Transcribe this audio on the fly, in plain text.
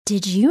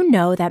Did you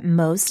know that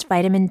most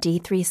vitamin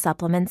D3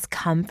 supplements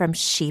come from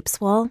sheep's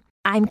wool?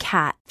 I'm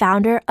Kat,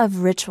 founder of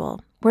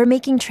Ritual. We're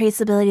making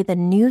traceability the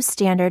new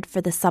standard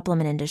for the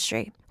supplement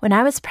industry. When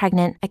I was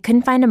pregnant, I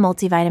couldn't find a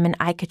multivitamin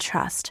I could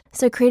trust,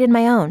 so I created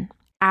my own.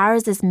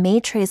 Ours is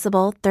made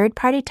traceable,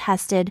 third-party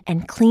tested,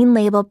 and clean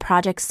label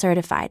project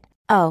certified.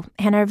 Oh,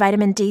 and our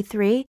vitamin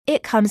D3,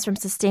 it comes from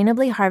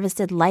sustainably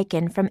harvested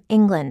lichen from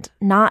England,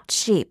 not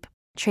sheep.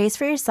 Trace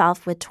for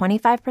yourself with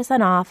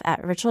 25% off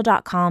at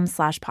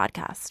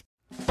ritual.com/podcast.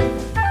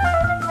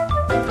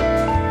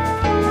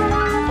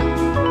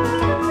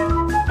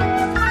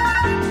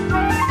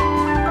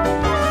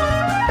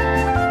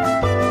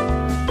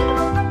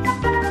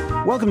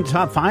 Welcome to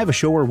Top 5, a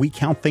show where we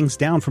count things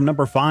down from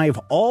number 5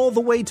 all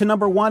the way to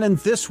number 1. And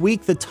this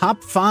week, the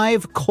top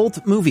 5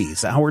 cult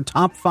movies, our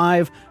top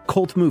 5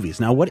 cult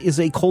movies. Now, what is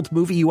a cult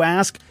movie, you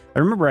ask? I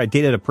remember I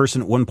dated a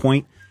person at one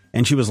point,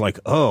 and she was like,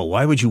 oh,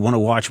 why would you want to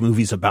watch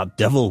movies about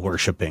devil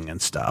worshiping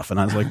and stuff? And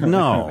I was like,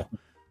 no.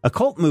 A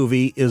cult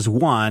movie is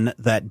one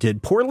that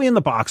did poorly in the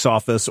box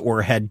office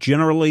or had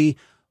generally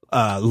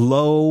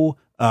low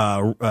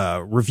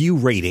review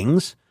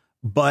ratings,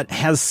 but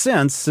has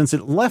since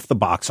it left the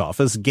box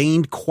office,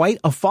 gained quite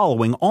a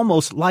following,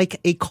 almost like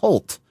a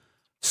cult.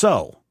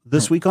 So,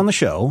 this week on the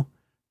show,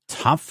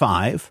 top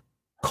 5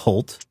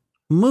 cult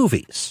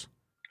movies.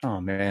 Oh,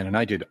 man, and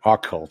I did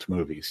occult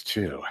movies,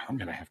 too. I'm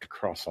going to have to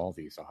cross all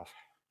these off.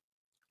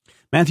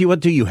 Matthew, what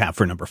do you have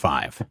for number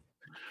 5?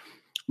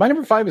 My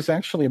number 5 is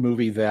actually a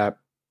movie that,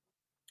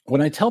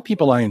 when I tell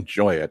people I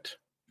enjoy it,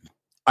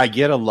 I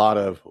get a lot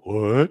of,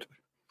 what?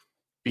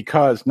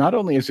 Because not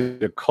only is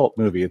it a cult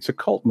movie, it's a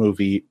cult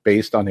movie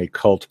based on a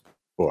cult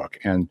book.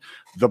 And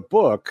the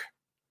book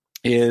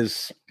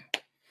is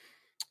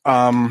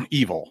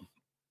evil,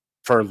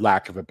 for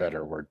lack of a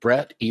better word.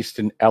 Bret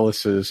Easton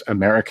Ellis's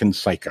American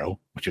Psycho,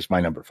 which is my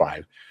number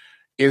 5,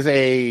 is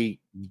a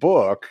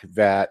book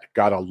that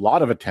got a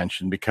lot of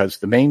attention because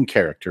the main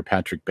character,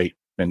 Patrick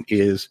Bateman,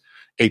 is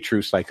a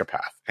true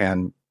psychopath.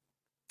 And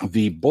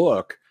the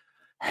book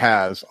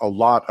has a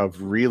lot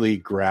of really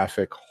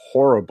graphic,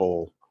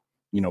 horrible,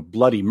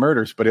 bloody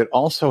murders, but it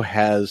also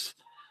has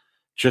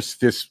just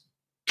this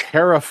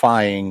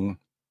terrifying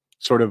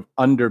sort of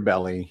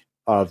underbelly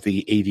of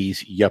the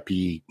 80s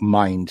yuppie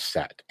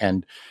mindset.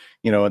 And,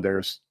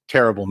 there's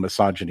terrible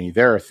misogyny.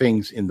 There are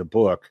things in the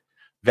book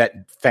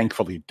that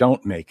thankfully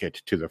don't make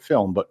it to the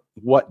film, but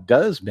what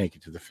does make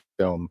it to the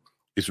film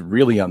is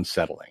really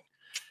unsettling.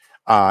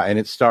 And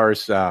it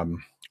stars,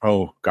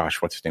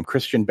 what's his name?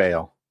 Christian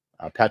Bale,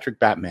 Patrick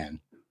Batman.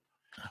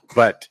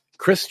 But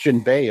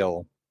Christian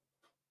Bale,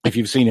 if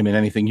you've seen him in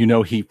anything,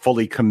 he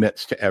fully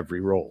commits to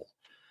every role.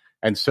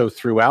 And so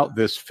throughout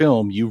this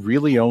film, you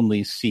really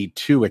only see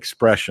 2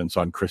 expressions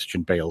on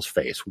Christian Bale's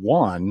face.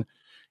 One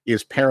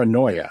is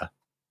paranoia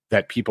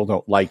that people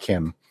don't like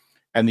him,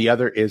 and the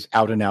other is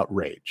out and out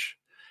rage.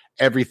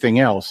 Everything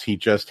else, he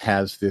just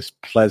has this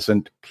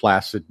pleasant,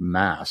 placid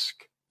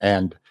mask.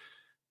 And,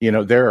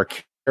 there are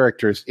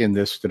characters in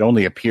this that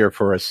only appear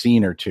for a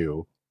scene or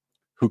two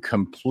who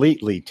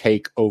completely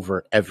take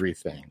over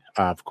everything.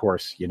 Of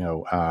course,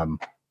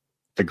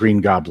 the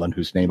Green Goblin,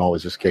 whose name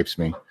always escapes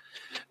me,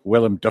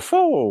 Willem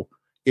Dafoe,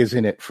 is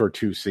in it for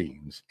 2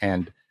 scenes.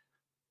 And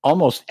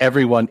almost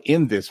everyone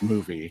in this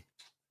movie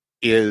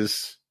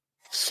is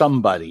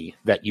somebody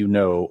that you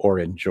know or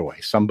enjoy,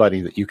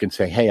 somebody that you can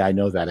say, hey, I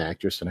know that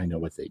actress and I know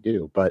what they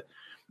do. But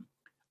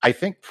I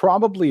think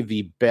probably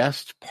the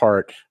best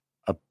part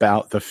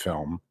about the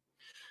film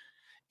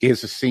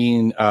is a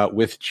scene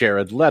with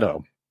Jared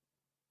Leto,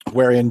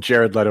 wherein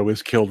Jared Leto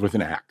is killed with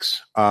an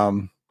axe.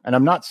 And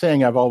I'm not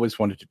saying I've always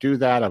wanted to do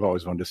that. I've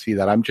always wanted to see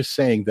that. I'm just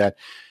saying that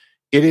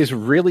it is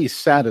really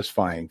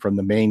satisfying from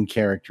the main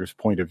character's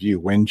point of view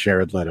when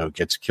Jared Leto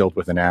gets killed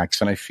with an axe.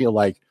 And I feel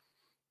like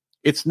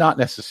it's not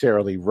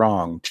necessarily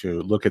wrong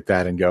to look at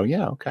that and go,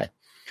 yeah, okay.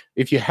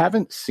 If you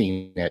haven't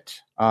seen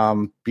it,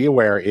 be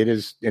aware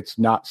it's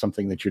not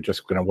something that you're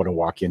just going to want to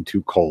walk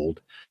into cold.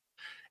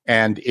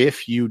 And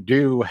if you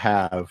do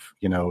have,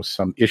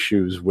 some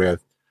issues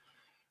with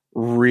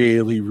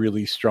really,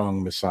 really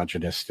strong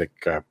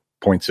misogynistic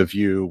points of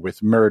view,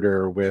 with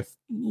murder, with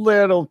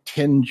little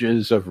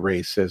tinges of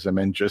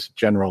racism and just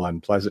general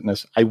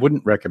unpleasantness, I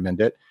wouldn't recommend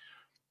it.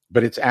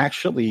 But it's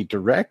actually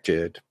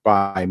directed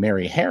by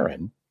Mary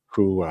Harron,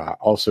 who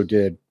also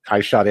did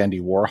I Shot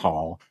Andy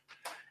Warhol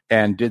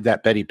and did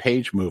that Betty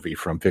Page movie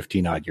from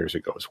 15 odd years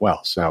ago as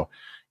well. So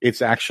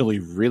it's actually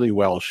really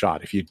well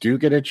shot. If you do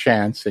get a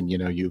chance and,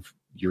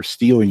 you're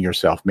stealing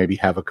yourself, maybe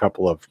have a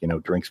couple of,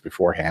 drinks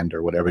beforehand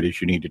or whatever it is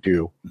you need to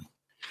do,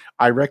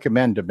 I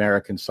recommend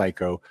American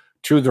Psycho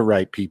to the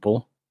right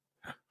people.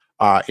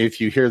 If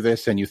you hear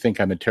this and you think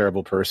I'm a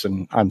terrible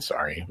person, I'm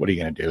sorry. What are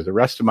you going to do? The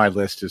rest of my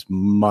list is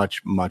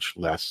much, much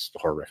less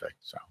horrific.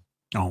 So,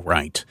 all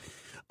right.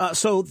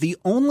 So the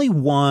only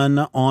one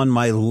on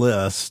my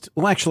list,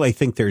 well, actually, I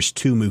think there's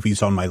 2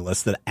 movies on my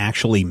list that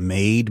actually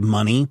made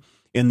money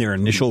in their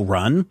initial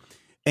run.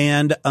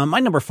 And my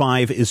number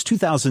 5 is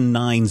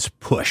 2009's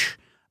Push,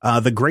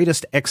 the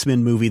greatest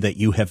X-Men movie that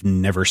you have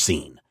never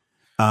seen.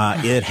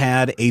 It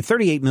had a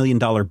 $38 million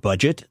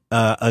budget,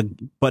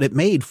 but it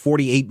made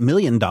 $48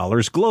 million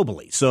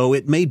globally. So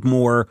it made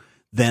more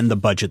than the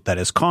budget that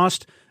has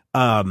cost.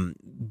 I've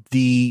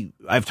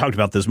talked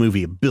about this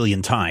movie a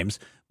billion times,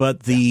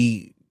 but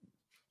the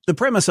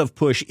premise of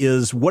Push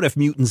is, what if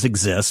mutants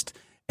exist?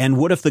 And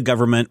what if the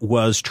government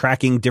was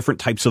tracking different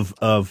types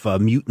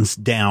of mutants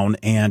down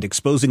and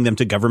exposing them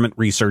to government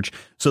research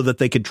so that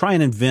they could try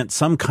and invent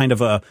some kind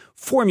of a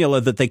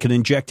formula that they could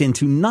inject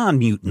into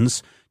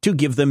non-mutants to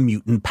give them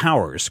mutant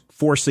powers,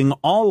 forcing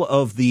all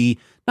of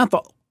not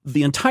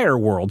the entire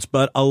worlds,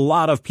 but a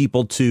lot of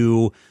people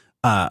to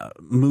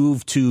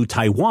move to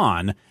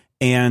Taiwan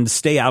and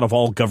stay out of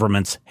all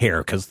government's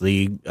hair, because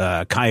the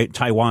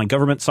Taiwan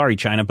government, sorry,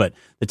 China, but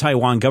the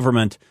Taiwan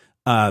government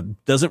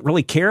doesn't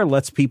really care,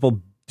 lets people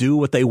do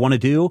what they want to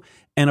do.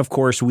 And of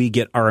course, we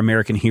get our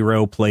American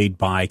hero played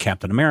by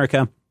Captain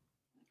America,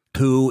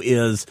 who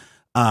is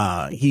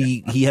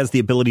he has the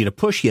ability to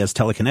push. He has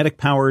telekinetic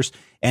powers,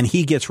 and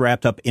he gets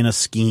wrapped up in a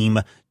scheme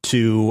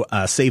to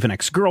save an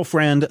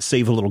ex-girlfriend,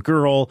 save a little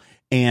girl,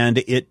 and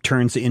it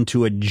turns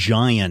into a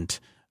giant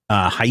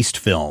heist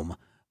film.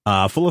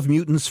 Full of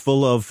mutants,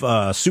 full of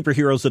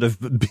superheroes that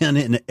have been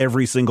in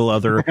every single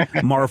other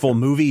Marvel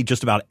movie.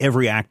 Just about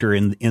every actor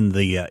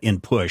in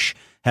Push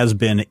has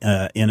been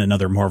in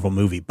another Marvel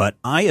movie. But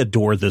I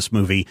adore this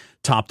movie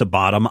top to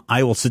bottom.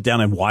 I will sit down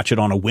and watch it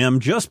on a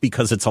whim just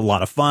because it's a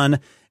lot of fun.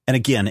 And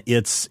again,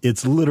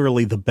 it's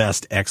literally the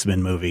best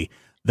X-Men movie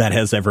that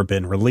has ever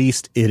been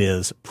released. It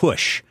is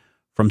Push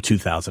from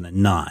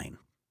 2009.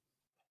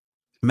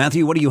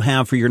 Matthew, what do you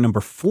have for your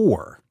number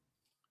 4?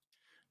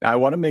 Now, I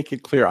want to make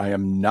it clear, I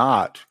am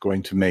not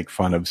going to make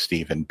fun of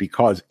Steven,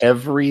 because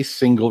every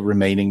single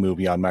remaining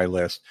movie on my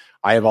list,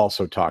 I have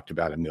also talked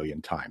about a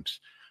million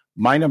times.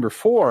 My number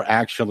 4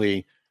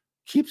 actually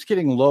keeps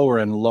getting lower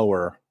and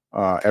lower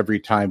every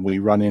time we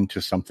run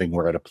into something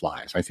where it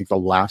applies. I think the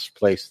last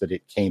place that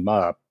it came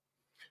up,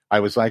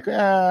 I was like,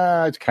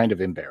 it's kind of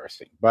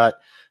embarrassing. But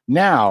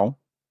now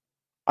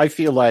I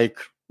feel like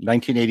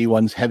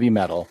 1981's Heavy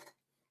Metal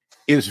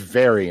is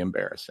very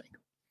embarrassing.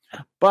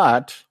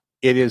 But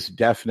it is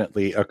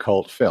definitely a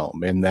cult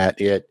film in that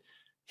it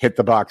hit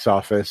the box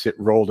office. It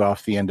rolled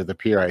off the end of the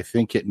pier. I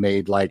think it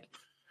made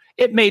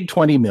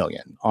 $20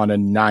 million on a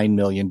 $9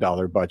 million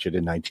budget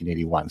in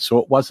 1981. So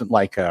it wasn't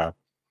like a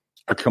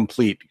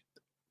complete,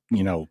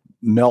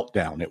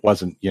 meltdown. It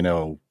wasn't,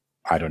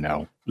 I don't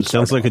know. It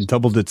sounds like it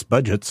doubled its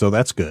budget. So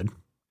that's good.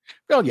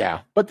 Well,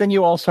 yeah. But then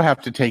you also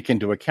have to take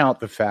into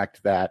account the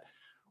fact that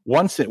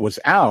once it was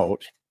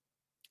out,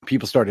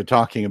 people started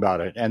talking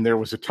about it. And there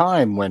was a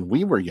time when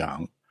we were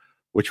young,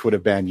 which would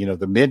have been,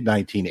 the mid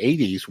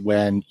 1980s,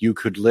 when you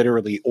could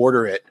literally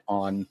order it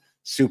on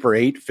Super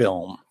 8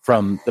 film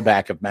from the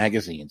back of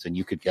magazines, and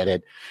you could get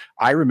it.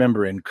 I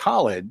remember in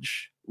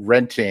college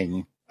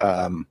renting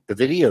the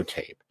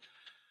videotape.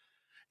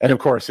 And of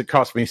course, it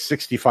cost me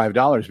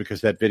 $65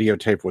 because that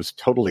videotape was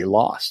totally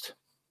lost.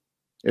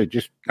 It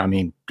just,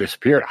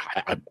 disappeared.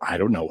 I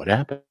don't know what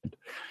happened.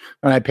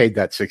 And I paid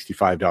that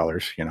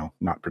 $65,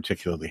 not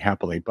particularly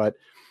happily. But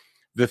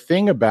the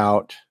thing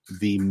about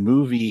the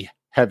movie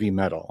Heavy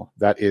Metal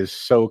that is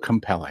so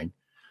compelling,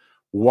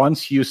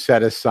 once you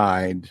set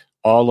aside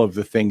all of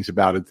the things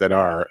about it that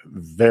are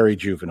very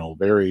juvenile,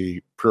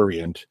 very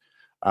prurient,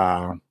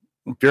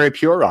 very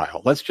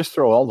puerile, let's just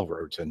throw all the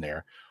words in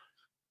there,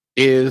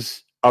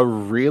 is a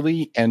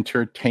really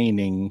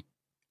entertaining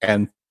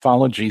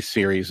anthology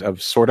series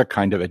of sort of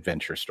kind of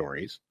adventure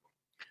stories.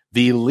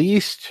 The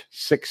least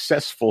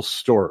successful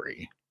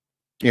story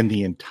in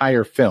the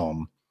entire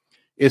film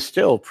is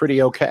still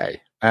pretty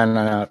okay.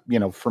 And,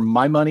 for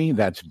my money,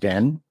 that's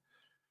Den.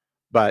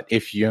 But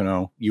if,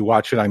 you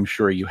watch it, I'm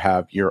sure you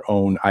have your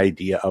own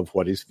idea of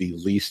what is the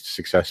least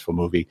successful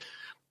movie.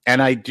 And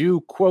I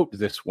do quote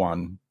this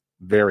one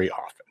very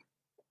often.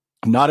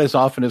 Not as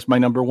often as my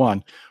number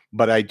 1,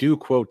 but I do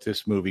quote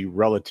this movie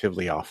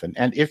relatively often.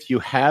 And if you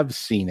have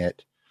seen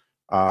it,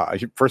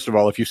 first of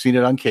all, if you've seen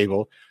it on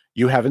cable,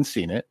 you haven't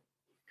seen it,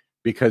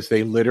 because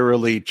they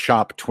literally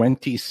chop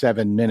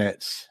 27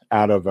 minutes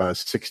out of a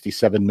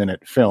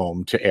 67-minute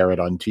film to air it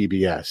on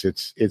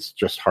TBS. It's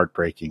just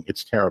heartbreaking.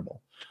 It's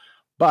terrible.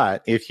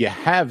 But if you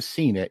have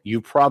seen it, you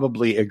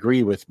probably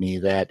agree with me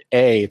that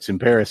A, it's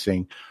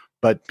embarrassing,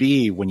 but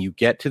B, when you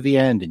get to the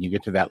end and you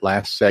get to that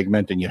last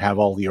segment and you have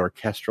all the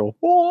orchestral,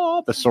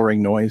 the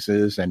soaring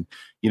noises and,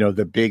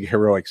 the big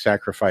heroic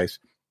sacrifice,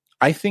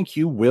 I think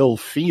you will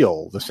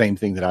feel the same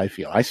thing that I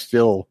feel. I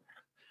still,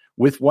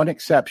 with one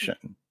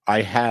exception,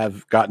 I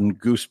have gotten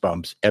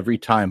goosebumps every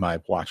time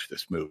I've watched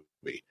this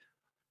movie.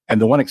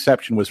 And the one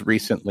exception was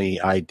recently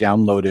I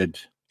downloaded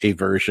a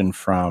version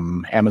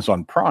from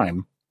Amazon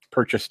Prime,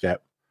 purchased it,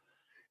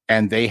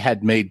 and they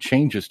had made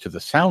changes to the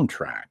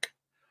soundtrack.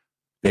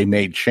 They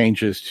made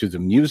changes to the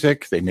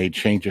music. They made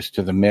changes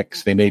to the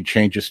mix. They made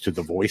changes to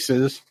the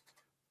voices.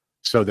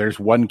 So there's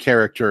one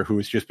character who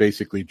is just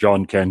basically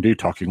John Candy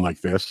talking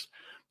like this.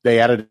 They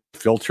added a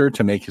filter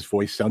to make his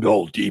voice sound a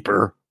little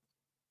deeper.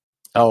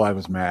 Oh, I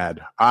was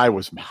mad. I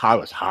was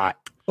hot.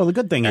 Well, the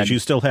good thing is you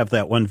still have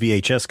that one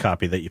VHS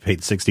copy that you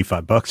paid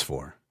 $65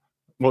 for.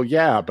 Well,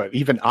 yeah, but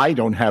even I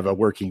don't have a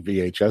working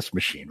VHS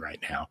machine right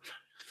now.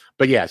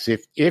 But yes,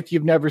 if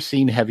you've never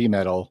seen heavy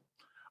metal,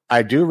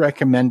 I do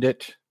recommend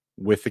it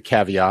with the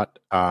caveat.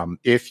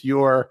 If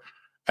you're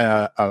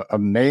a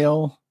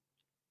male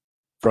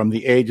from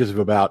the ages of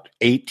about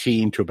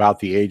 18 to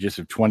about the ages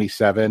of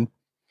 27,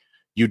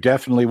 you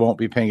definitely won't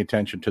be paying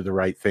attention to the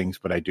right things,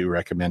 but I do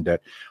recommend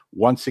it.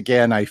 Once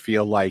again, I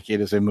feel like it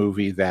is a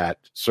movie that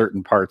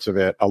certain parts of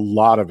it, a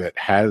lot of it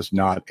has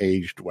not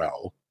aged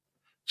well,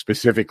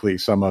 specifically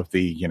some of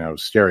the,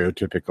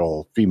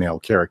 stereotypical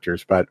female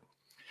characters. But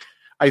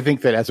I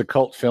think that as a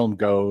cult film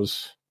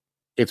goes,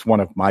 it's one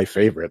of my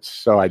favorites.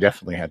 So I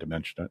definitely had to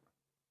mention it.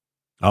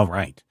 All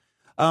right.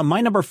 My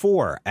number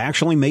 4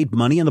 actually made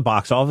money in the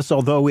box office,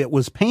 although it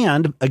was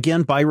panned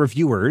again by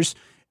reviewers.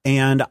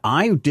 And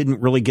I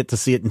didn't really get to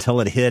see it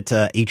until it hit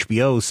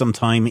HBO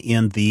sometime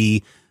in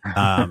the,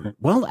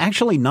 well,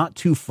 actually not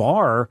too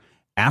far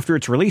after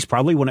its release,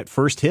 probably when it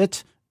first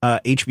hit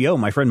HBO.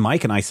 My friend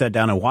Mike and I sat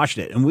down and watched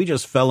it, and we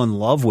just fell in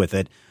love with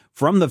it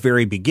from the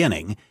very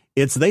beginning.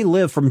 It's They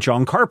Live from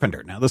John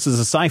Carpenter. Now, this is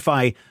a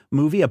sci-fi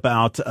movie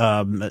about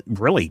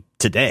really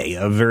today,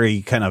 a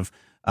very kind of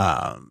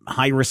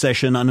high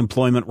recession,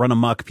 unemployment, run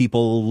amok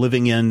people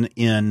living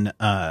in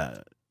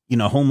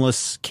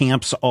homeless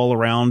camps all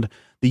around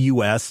the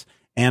U.S.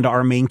 And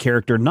our main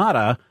character,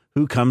 Nada,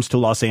 who comes to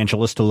Los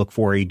Angeles to look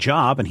for a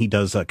job, and he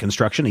does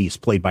construction. He's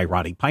played by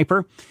Roddy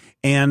Piper.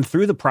 And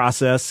through the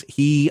process,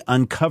 he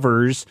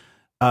uncovers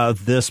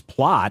this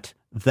plot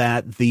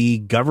that the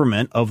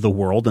government of the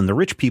world and the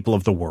rich people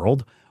of the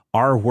world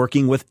are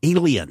working with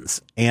aliens.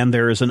 And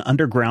there is an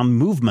underground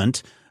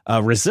movement,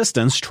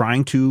 resistance,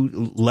 trying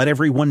to let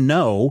everyone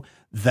know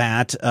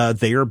that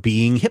they are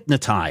being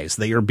hypnotized.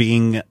 They are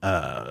being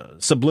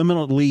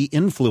subliminally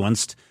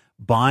influenced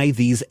by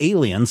these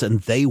aliens,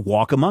 and they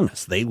walk among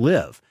us. They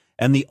live.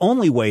 And the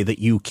only way that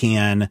you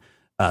can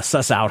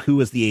suss out who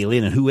is the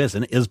alien and who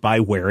isn't is by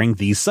wearing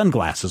these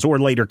sunglasses, or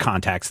later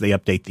contacts. They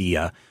update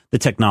the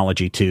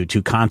technology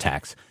to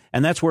contacts.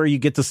 And that's where you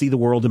get to see the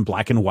world in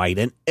black and white,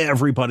 and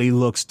everybody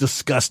looks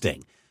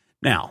disgusting.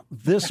 Now,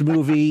 this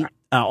movie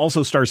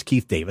also stars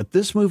Keith David.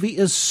 This movie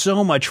is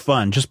so much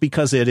fun just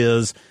because it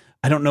is,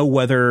 I don't know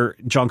whether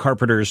John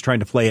Carpenter is trying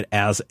to play it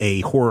as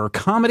a horror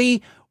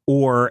comedy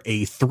or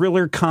a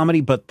thriller comedy,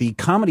 but the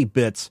comedy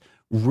bits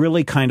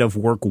really kind of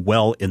work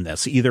well in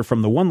this, either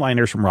from the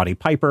one-liners from Roddy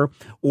Piper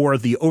or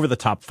the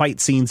over-the-top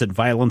fight scenes and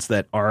violence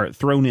that are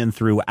thrown in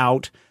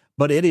throughout.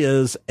 But it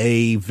is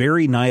a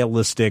very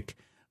nihilistic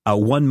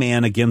one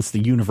man against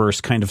the universe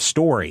kind of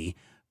story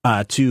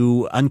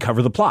to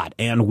uncover the plot.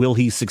 And will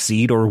he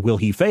succeed or will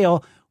he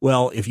fail?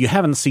 Well, if you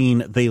haven't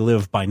seen They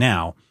Live by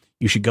now,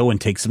 you should go and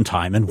take some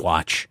time and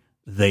watch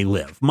They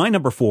Live. My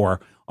number 4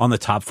 on the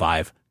top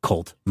 5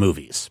 cult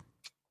movies.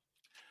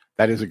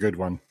 That is a good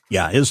one.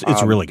 Yeah, it's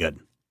really good.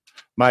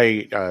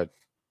 My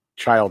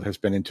child has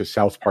been into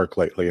South Park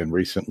lately, and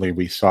recently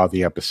we saw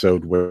the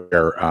episode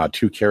where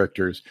two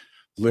characters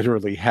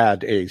literally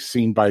had a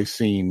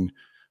scene-by-scene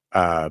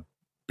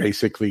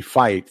basically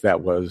fight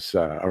that was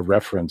a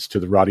reference to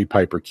the Roddy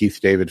Piper Keith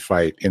David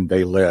fight in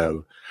They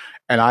Live.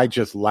 And I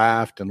just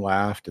laughed and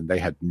laughed, and they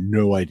had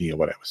no idea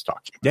what I was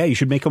talking about. Yeah, you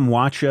should make them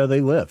watch They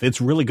Live. It's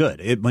really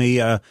good. It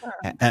may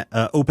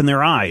open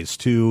their eyes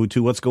to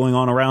what's going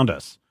on around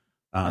us.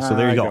 So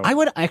there you go. I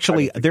would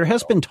actually, there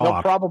has been talk.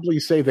 They'll probably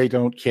say they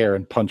don't care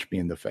and punch me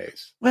in the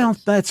face. Well,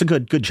 that's a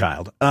good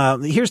child.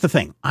 Here's the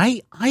thing.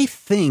 I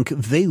think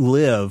They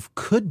Live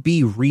could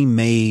be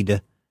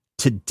remade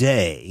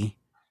today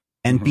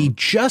and be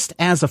just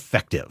as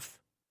effective.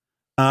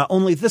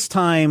 Only this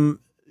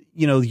time,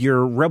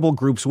 your rebel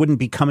groups wouldn't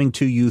be coming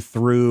to you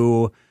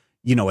through,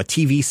 a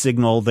TV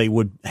signal. They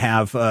would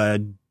have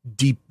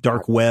deep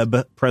dark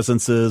web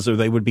presences, or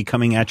they would be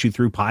coming at you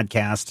through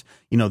podcast.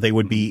 They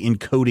would be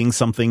encoding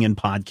something in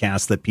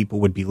podcasts that people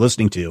would be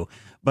listening to.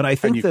 But I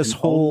think this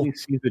whole only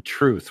see the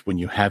truth when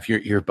you have your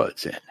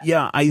earbuds in.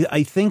 Yeah,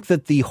 I think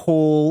that the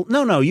whole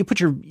you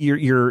put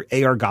your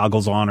AR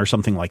goggles on or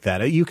something like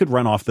that. You could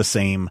run off the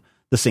same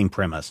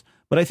premise.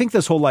 But I think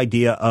this whole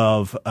idea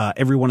of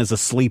everyone is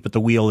asleep at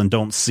the wheel and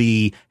don't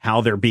see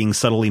how they're being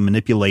subtly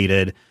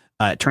manipulated.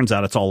 It turns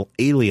out it's all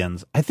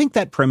aliens. I think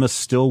that premise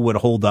still would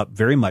hold up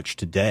very much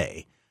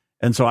today.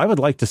 And so I would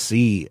like to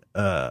see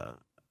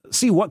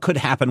what could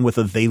happen with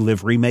a They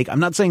Live remake.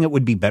 I'm not saying it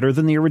would be better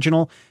than the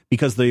original,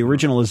 because the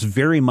original is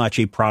very much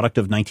a product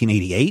of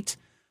 1988.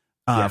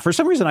 For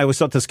some reason, I always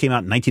thought this came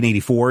out in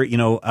 1984,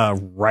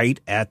 right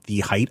at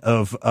the height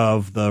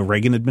of the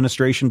Reagan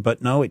administration.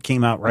 But no, it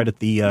came out right at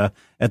the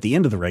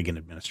end of the Reagan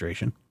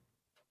administration.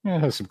 Yeah,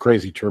 it has some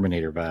crazy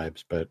Terminator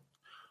vibes, but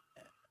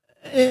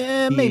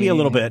maybe a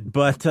little bit.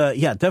 But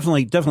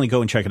definitely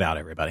go and check it out,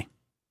 everybody.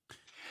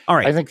 All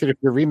right. I think that if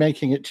you're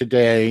remaking it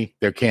today,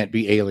 there can't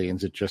be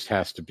aliens. It just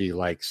has to be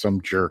like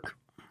some jerk.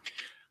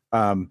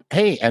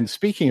 Hey, and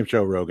speaking of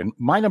Joe Rogan,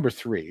 my number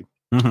 3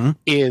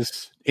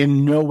 is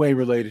in no way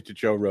related to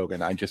Joe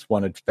Rogan. I just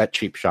wanted that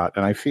cheap shot,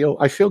 and I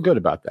feel good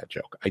about that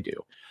joke. I do.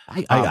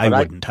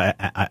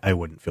 I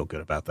wouldn't feel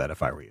good about that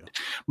if I were you.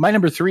 My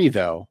number 3,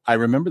 though, I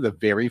remember the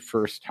very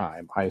first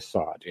time I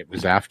saw it. It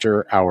was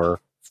after our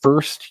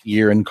first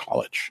year in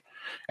college,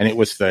 and it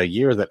was the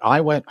year that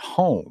I went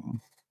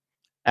home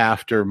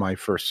after my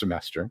first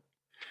semester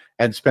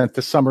and spent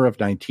the summer of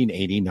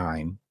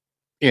 1989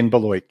 in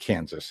Beloit,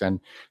 Kansas. And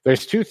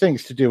there's 2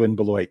 things to do in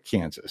Beloit,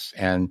 Kansas.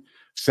 And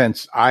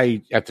since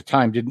I, at the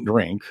time, didn't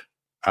drink,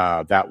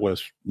 that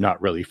was not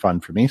really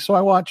fun for me. So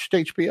I watched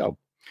HBO.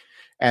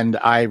 And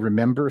I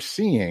remember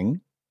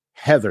seeing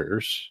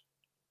Heathers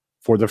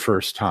for the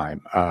first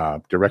time,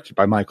 directed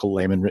by Michael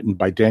Lehman, written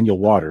by Daniel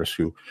Waters,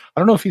 who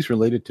I don't know if he's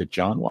related to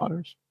John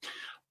Waters.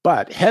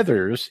 But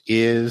Heathers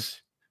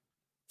is,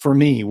 for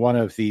me, one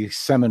of the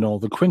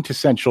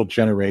quintessential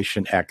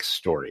Generation X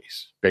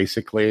stories.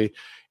 Basically,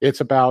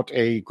 it's about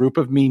a group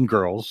of mean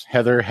girls,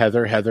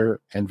 Heather,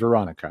 and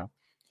Veronica,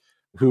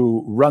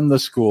 who run the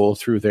school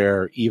through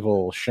their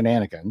evil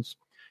shenanigans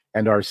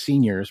and are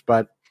seniors.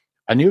 But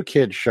a new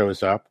kid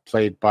shows up,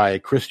 played by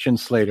Christian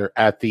Slater,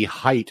 at the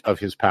height of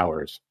his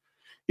powers.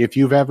 If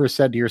you've ever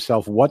said to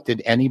yourself, what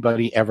did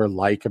anybody ever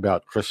like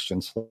about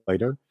Christian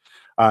Slater?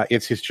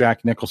 It's his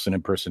Jack Nicholson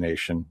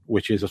impersonation,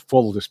 which is a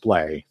full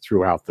display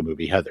throughout the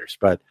movie Heathers.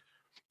 But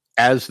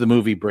as the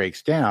movie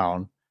breaks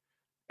down,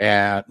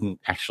 and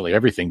actually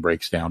everything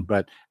breaks down,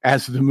 but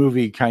as the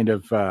movie kind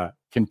of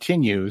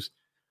continues,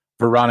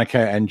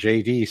 Veronica and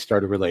JD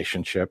start a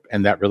relationship,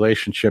 and that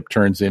relationship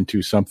turns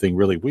into something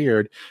really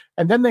weird,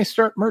 and then they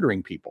start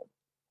murdering people.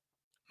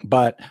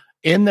 But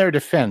in their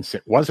defense,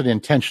 it wasn't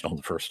intentional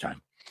the first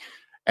time.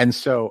 And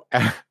so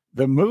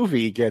the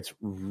movie gets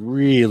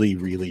really,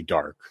 really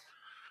dark.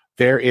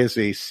 There is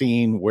a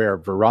scene where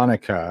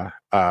Veronica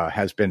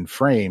has been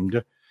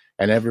framed,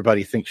 and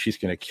everybody thinks she's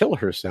going to kill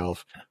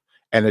herself.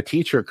 And the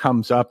teacher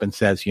comes up and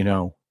says,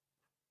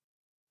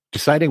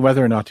 deciding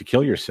whether or not to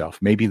kill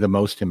yourself may be the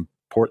most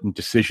important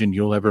decision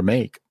you'll ever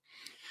make.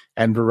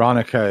 And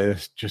Veronica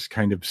is just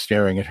kind of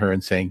staring at her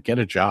and saying, get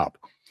a job.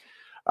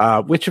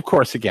 Which, of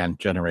course, again,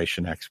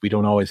 Generation X, we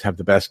don't always have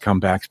the best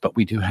comebacks, but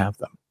we do have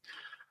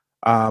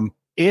them.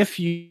 If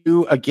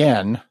you,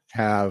 again,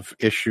 have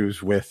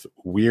issues with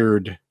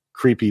weird,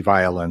 creepy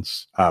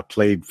violence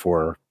played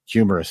for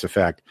humorous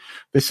effect,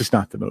 this is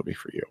not the movie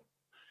for you.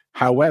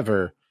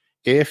 However,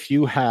 if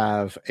you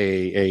have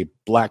a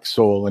black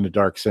soul and a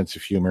dark sense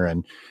of humor,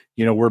 and,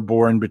 we're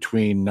born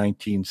between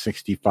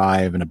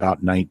 1965 and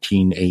about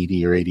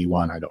 1980 or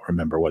 81, I don't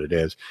remember what it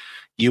is,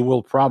 you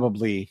will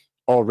probably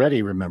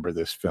already remember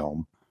this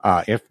film.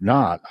 If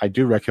not, I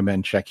do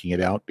recommend checking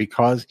it out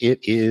because it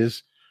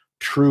is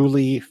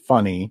truly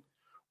funny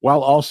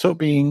while also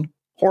being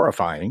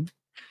horrifying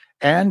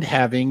and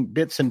having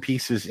bits and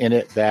pieces in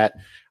it that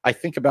I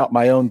think about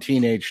my own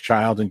teenage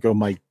child and go,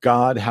 my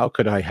God, how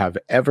could I have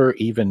ever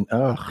even,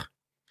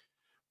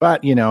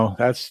 But,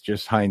 that's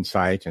just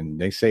hindsight. And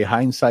they say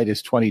hindsight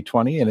is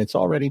 2020 and it's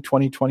already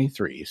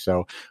 2023.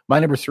 So my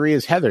number 3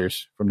 is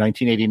Heathers from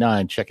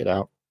 1989. Check it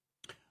out.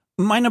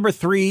 My number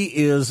 3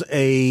 is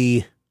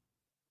a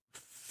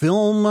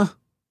film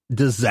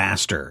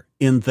disaster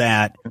in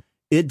that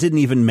it didn't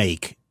even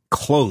make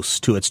close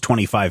to its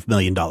 $25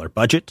 million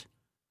budget.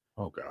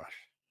 Oh, gosh.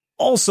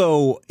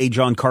 Also a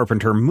John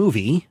Carpenter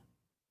movie.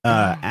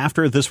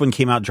 After this one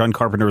came out, John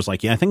Carpenter was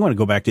like, I think I want to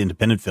go back to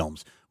independent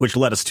films, which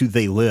led us to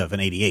They Live in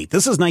 88.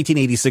 This is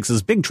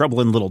 1986's Big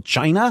Trouble in Little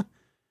China.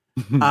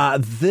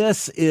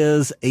 This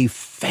is a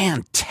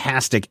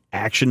fantastic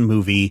action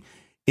movie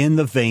in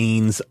the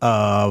veins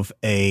of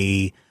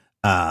it's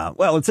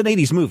an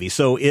 80s movie,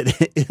 so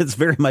it's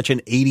very much an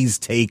 80s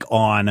take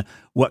on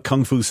what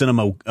Kung Fu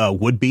cinema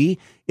would be.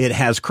 It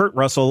has Kurt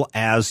Russell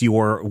as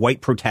your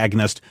white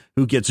protagonist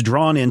who gets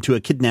drawn into a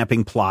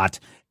kidnapping plot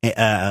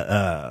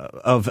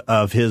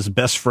of his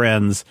best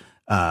friend's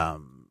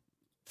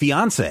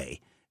fiance,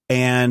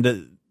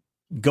 and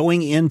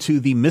going into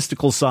the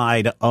mystical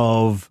side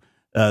of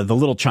the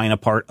Little China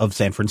part of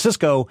San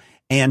Francisco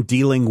and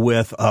dealing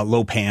with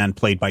Lo Pan,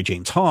 played by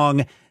James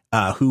Hong,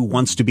 who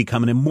wants to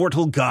become an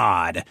immortal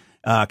god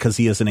because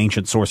he is an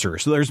ancient sorcerer.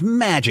 So there's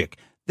magic,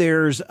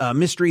 there's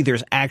mystery,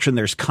 there's action,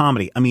 there's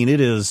comedy. I mean, it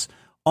is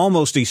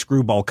almost a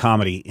screwball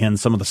comedy in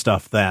some of the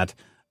stuff that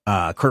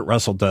Kurt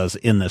Russell does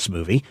in this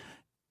movie.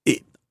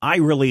 I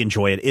really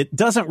enjoy it. It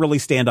doesn't really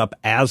stand up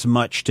as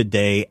much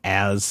today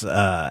as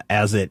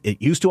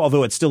it used to,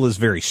 although it still is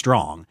very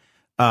strong.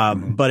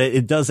 But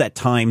it does at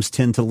times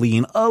tend to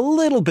lean a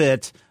little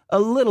bit. I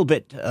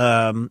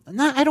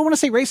don't want to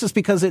say racist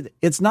because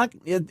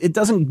it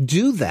doesn't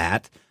do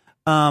that.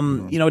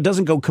 It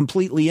doesn't go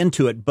completely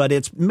into it, but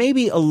it's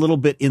maybe a little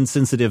bit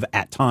insensitive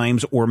at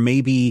times, or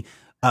maybe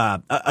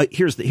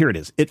here it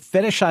is. It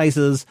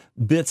fetishizes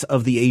bits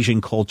of the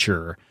Asian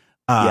culture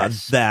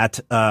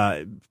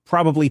that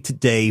probably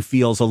today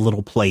feels a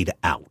little played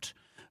out.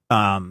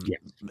 And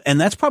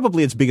that's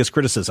probably its biggest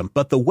criticism.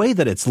 But the way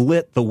that it's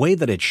lit, the way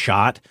that it's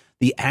shot,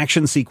 the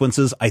action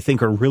sequences, I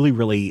think are really,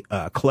 really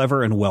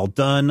clever and well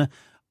done.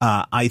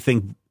 I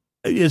think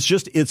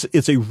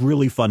it's a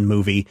really fun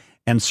movie,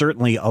 and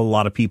certainly a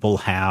lot of people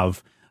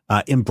have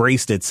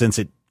embraced it since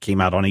it came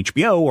out on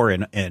HBO or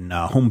in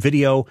home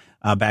video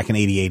back in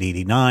 88,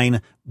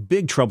 89.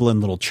 Big Trouble in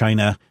Little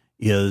China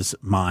is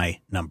my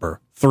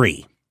number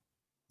 3.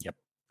 Yep.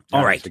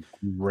 All right. It's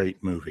a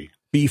great movie.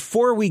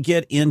 Before we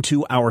get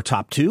into our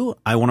top 2,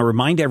 I want to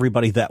remind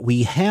everybody that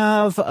we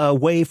have a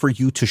way for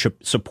you to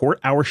support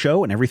our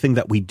show and everything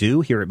that we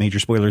do here at Major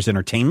Spoilers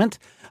Entertainment.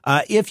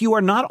 If you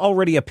are not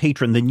already a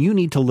patron, then you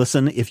need to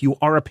listen. If you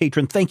are a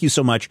patron, thank you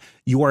so much.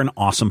 You are an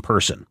awesome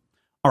person.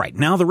 All right,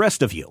 now the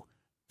rest of you.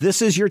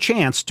 This is your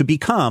chance to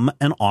become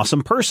an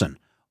awesome person.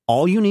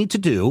 All you need to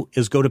do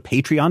is go to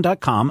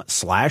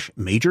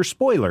patreon.com/Major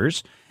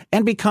Spoilers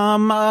and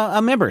become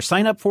a member.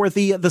 Sign up for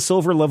the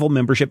silver level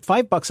membership,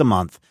 $5 a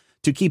month,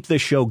 to keep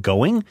this show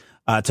going,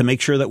 to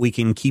make sure that we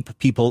can keep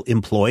people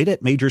employed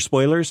at Major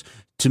Spoilers,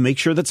 to make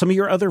sure that some of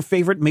your other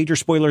favorite Major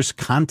Spoilers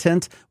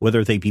content,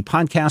 whether they be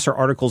podcasts or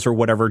articles or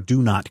whatever,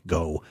 do not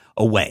go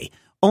away.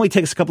 Only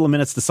takes a couple of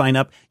minutes to sign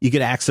up. You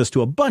get access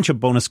to a bunch of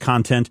bonus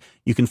content.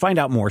 You can find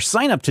out more.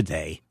 Sign up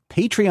today,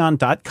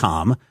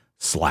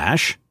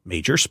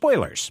 patreon.com/Major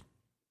Spoilers.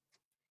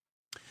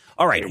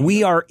 All right,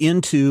 we are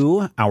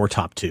into our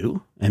top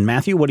 2. And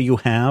Matthew, what do you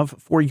have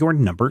for your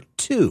number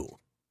 2?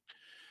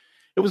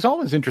 It was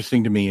always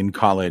interesting to me in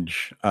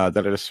college that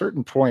at a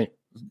certain point,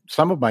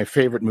 some of my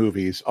favorite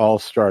movies all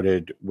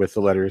started with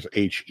the letters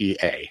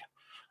HEA.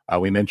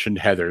 We mentioned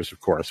Heathers, of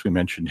course. We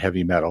mentioned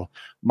heavy metal.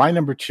 My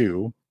number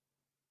 2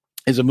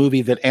 is a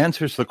movie that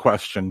answers the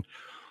question,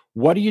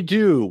 what do you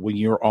do when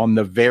you're on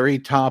the very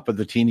top of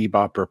the teeny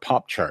bopper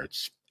pop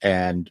charts?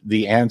 And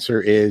the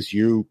answer is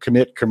you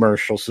commit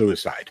commercial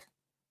suicide.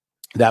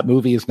 That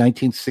movie is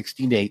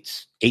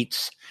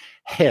 1968's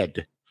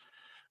Head,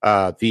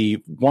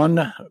 the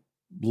one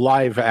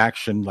live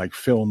action like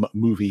film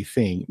movie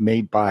thing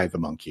made by the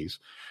Monkees,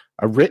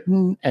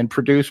 written and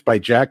produced by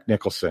Jack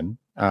Nicholson,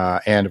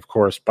 and of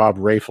course Bob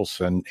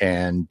Rafelson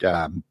and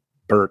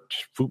Bert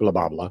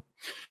Fublababla.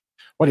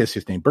 What is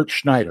his name? Bert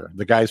Schneider,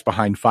 the guys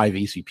behind 5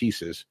 Easy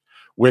Pieces,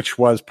 which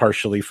was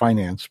partially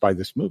financed by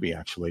this movie,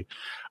 actually.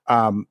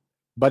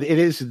 But it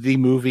is the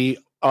movie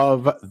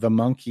of the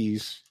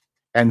Monkees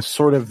and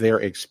sort of their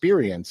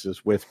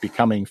experiences with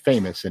becoming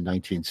famous in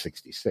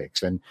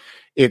 1966. And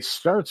it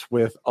starts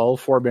with all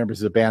 4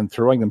 members of the band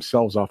throwing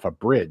themselves off a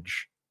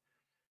bridge.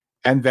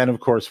 And then, of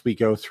course, we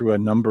go through a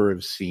number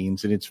of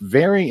scenes, and it's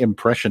very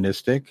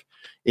impressionistic.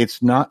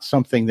 It's not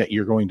something that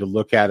you're going to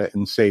look at it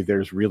and say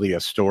there's really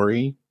a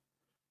story.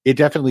 It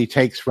definitely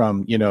takes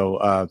from,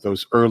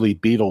 those early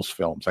Beatles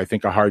films. I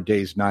think A Hard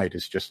Day's Night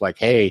is just like,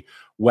 hey,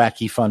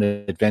 wacky, fun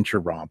adventure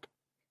romp.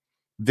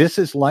 This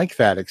is like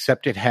that,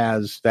 except it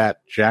has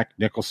that Jack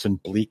Nicholson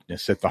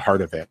bleakness at the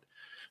heart of it.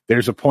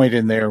 There's a point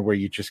in there where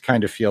you just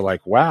kind of feel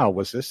like, wow,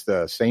 was this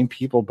the same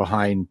people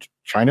behind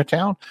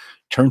Chinatown?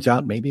 Turns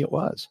out maybe it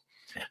was.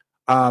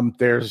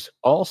 There's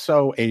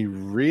also a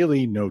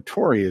really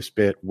notorious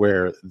bit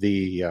where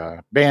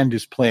the band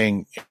is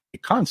playing a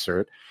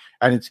concert,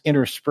 and it's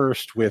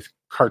interspersed with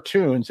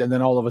cartoons, and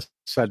then all of a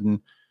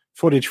sudden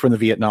footage from the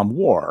Vietnam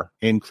War,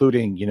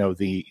 including,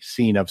 the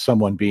scene of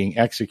someone being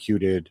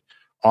executed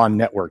on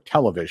network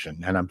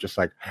television. And I'm just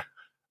like,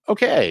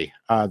 okay,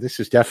 this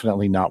is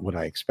definitely not what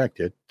I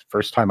expected. The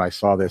first time I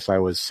saw this, I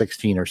was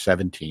 16 or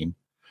 17.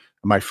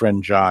 My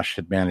friend Josh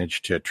had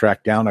managed to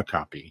track down a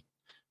copy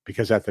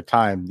because at the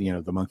time, the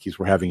Monkees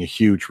were having a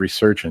huge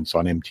resurgence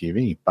on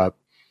MTV. But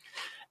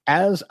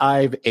as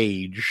I've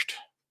aged,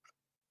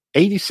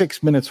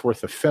 86 minutes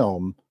worth of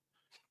film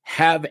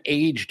have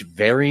aged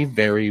very,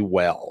 very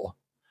well.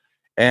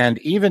 And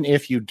even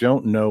if you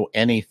don't know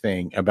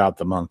anything about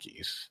the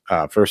Monkees,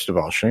 first of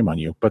all, shame on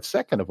you. But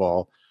second of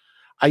all,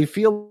 I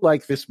feel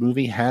like this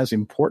movie has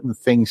important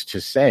things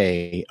to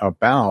say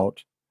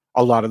about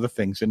a lot of the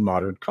things in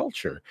modern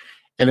culture.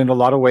 And in a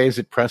lot of ways,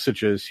 it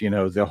presages,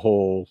 the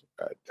whole,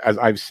 as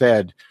I've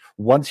said,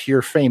 once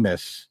you're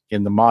famous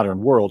in the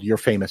modern world, you're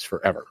famous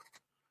forever.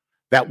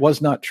 That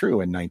was not true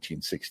in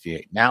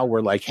 1968. Now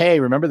we're like, hey,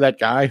 remember that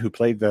guy who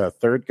played the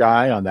third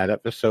guy on that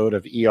episode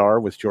of ER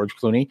with George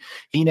Clooney?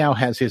 He now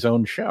has his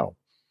own show.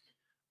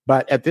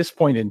 But at this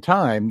point in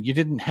time, you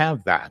didn't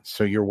have that.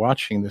 So you're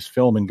watching this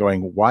film and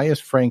going, why is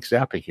Frank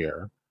Zappa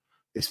here?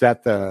 Is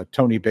that the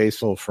Tony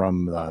Basil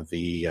from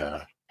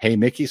the Hey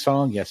Mickey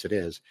song? Yes, it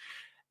is.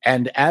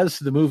 And as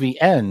the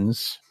movie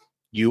ends,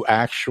 you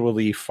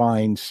actually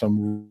find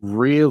some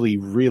really,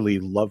 really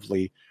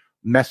lovely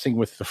messing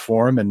with the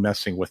form and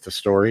messing with the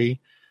story.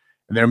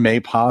 And there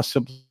may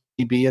possibly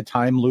be a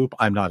time loop.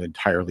 I'm not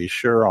entirely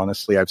sure.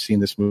 Honestly, I've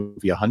seen this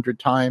movie 100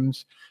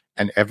 times,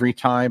 and every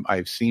time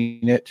I've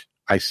seen it,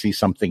 I see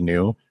something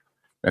new.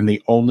 And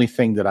the only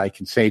thing that I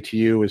can say to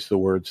you is the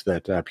words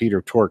that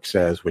Peter Tork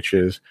says, which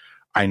is,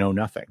 I know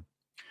nothing.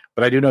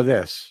 But I do know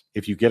this.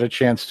 If you get a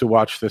chance to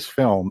watch this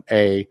film,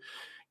 A,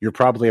 you're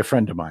probably a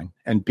friend of mine,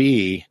 and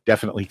B,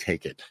 definitely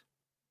take it.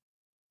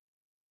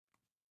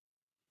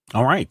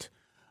 All right.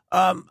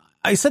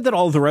 I said that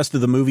all the rest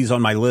of the movies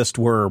on my list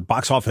were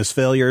box office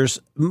failures.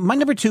 My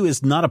number 2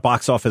 is not a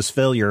box office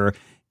failure.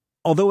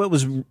 although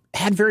it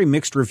had very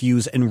mixed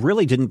reviews and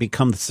really didn't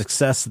become the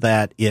success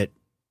that it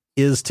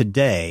is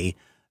today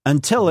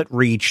until it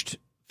reached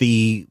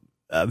the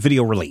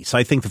video release.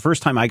 I think the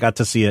first time I got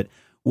to see it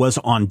was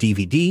on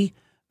DVD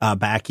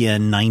back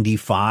in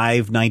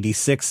 95,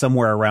 96,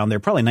 somewhere around there,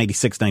 probably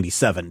 96,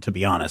 97, to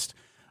be honest.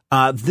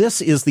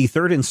 This is the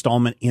third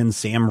installment in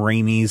Sam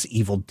Raimi's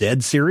Evil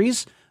Dead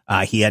series.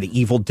 He had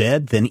Evil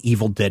Dead, then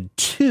Evil Dead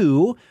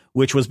 2,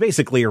 which was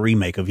basically a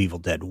remake of Evil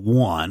Dead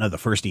 1, of the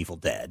first Evil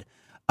Dead.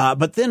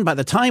 But then by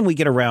the time we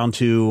get around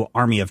to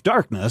Army of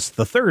Darkness,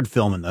 the third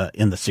film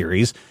in the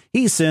series,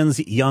 he sends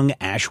young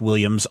Ash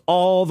Williams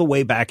all the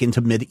way back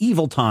into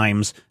medieval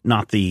times,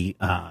 not the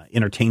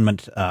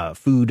entertainment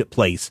food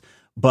place,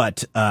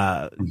 but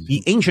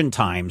the ancient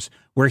times,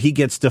 where he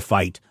gets to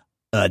fight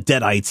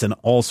Deadites and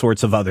all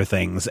sorts of other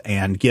things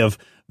and give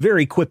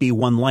very quippy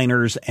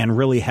one-liners and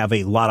really have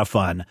a lot of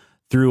fun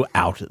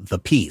throughout the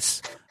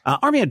piece.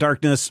 Army of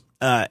Darkness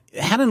had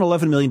an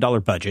 $11 million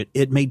budget.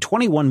 It made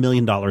 $21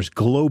 million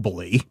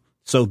globally.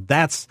 So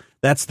that's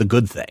the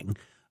good thing.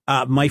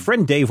 My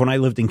friend Dave, when I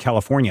lived in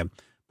California,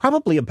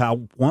 probably about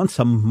once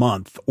a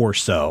month or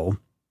so,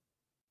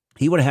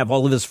 he would have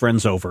all of his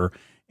friends over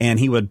and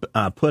he would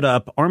put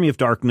up Army of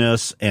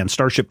Darkness and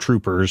Starship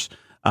Troopers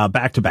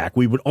back to back.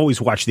 We would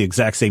always watch the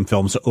exact same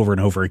films over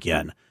and over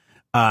again.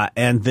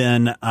 And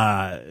then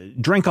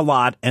drink a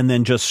lot and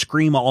then just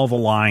scream all the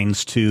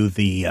lines to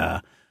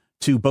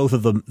both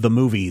of the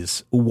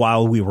movies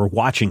while we were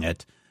watching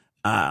it.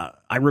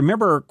 I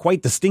remember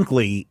quite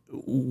distinctly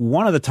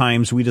one of the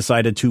times we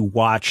decided to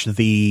watch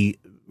the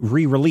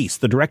re-release,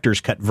 the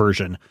director's cut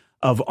version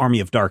of Army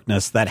of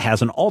Darkness that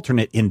has an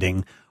alternate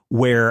ending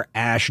where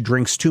Ash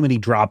drinks too many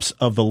drops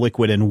of the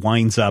liquid and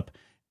winds up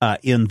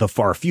in the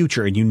far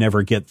future, and you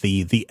never get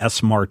the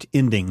S-Mart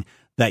ending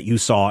that you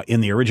saw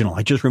in the original.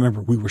 I just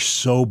remember we were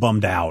so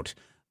bummed out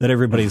that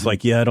everybody's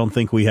like, yeah, I don't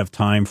think we have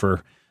time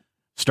for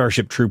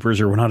Starship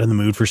Troopers, or we're not in the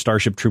mood for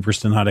Starship Troopers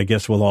tonight. I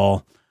guess we'll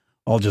all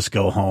just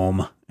go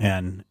home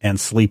and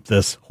sleep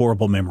this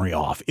horrible memory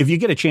off. If you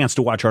get a chance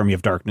to watch Army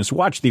of Darkness,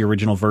 watch the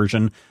original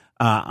version.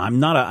 I'm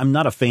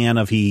not a fan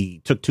of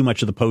he took too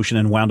much of the potion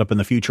and wound up in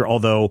the future,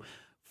 although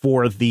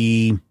for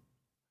the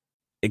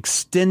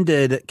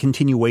extended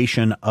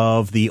continuation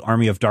of the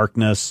Army of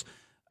Darkness,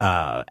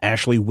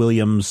 Ashley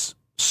Williams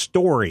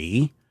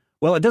story,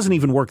 well, it doesn't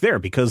even work there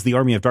because the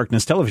Army of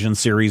Darkness television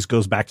series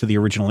goes back to the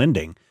original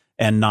ending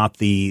and not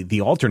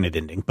the alternate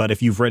ending. But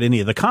if you've read any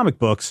of the comic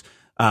books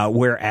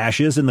where Ash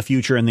is in the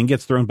future and then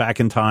gets thrown back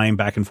in time,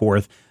 back and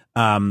forth,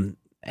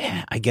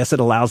 I guess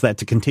it allows that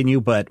to continue.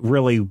 But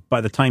really,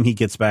 by the time he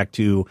gets back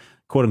to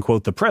quote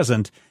unquote the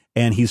present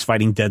and he's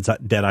fighting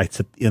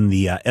Deadites in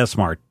the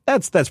S-Mart,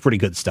 that's pretty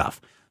good stuff.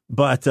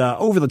 But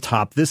over the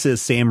top, this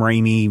is Sam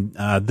Raimi.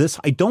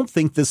 I don't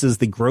think this is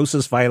the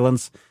grossest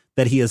violence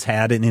that he has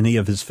had in any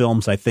of his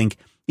films. I think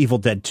Evil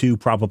Dead 2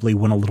 probably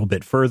went a little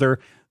bit further.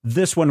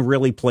 This one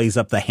really plays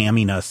up the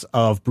hamminess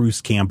of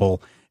Bruce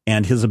Campbell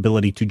and his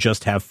ability to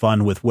just have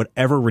fun with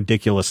whatever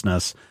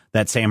ridiculousness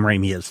that Sam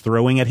Raimi is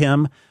throwing at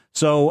him.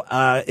 So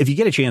if you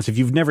get a chance, if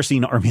you've never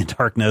seen Army of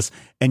Darkness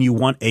and you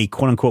want a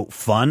quote unquote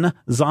fun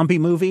zombie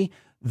movie,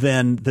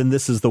 then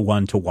this is the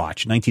one to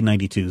watch.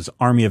 1992's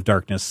Army of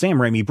Darkness. Sam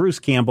Raimi, Bruce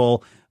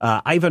Campbell,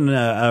 Ivan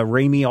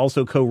Raimi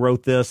also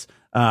co-wrote this.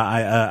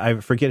 I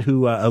forget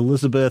who,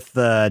 Elizabeth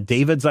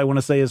Davids, I want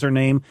to say is her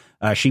name.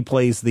 She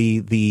plays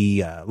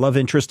the love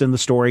interest in the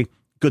story.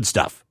 Good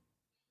stuff.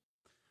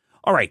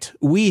 All right,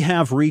 we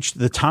have reached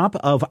the top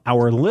of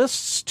our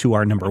lists to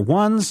our number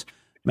ones.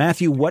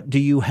 Matthew, what do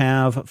you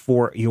have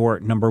for your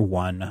number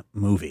one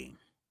movie?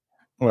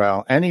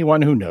 Well,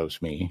 anyone who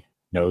knows me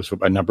knows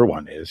what my number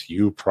one is.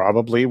 You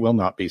probably will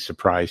not be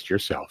surprised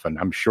yourself. And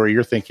I'm sure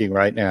you're thinking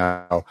right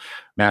now,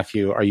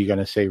 Matthew, are you going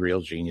to say Real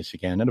Genius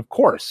again? And of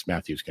course,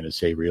 Matthew's going to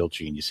say Real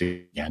Genius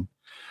again.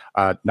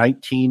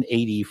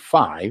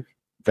 1985,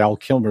 Val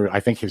Kilmer, I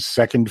think his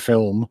second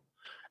film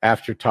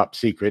after Top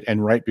Secret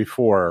and right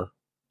before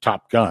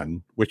Top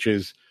Gun, which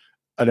is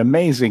an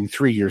amazing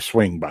 3-year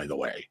swing, by the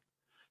way,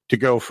 to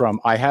go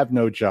from I Have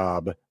No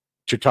Job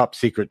to Top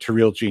Secret to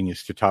Real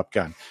Genius to Top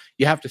Gun.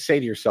 You have to say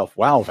to yourself,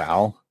 wow,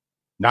 Val,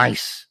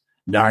 nice.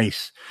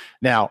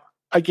 Now,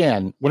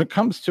 again, when it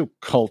comes to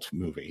cult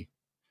movie,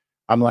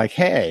 I'm like,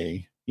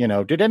 hey,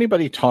 did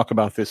anybody talk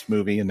about this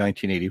movie in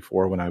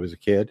 1984 when I was a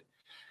kid?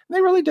 And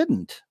they really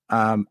didn't.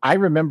 I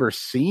remember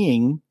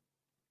seeing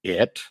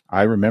it.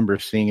 I remember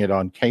seeing it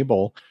on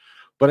cable,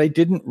 but I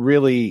didn't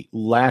really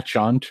latch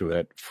onto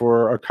it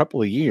for a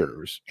couple of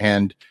years.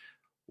 And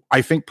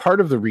I think part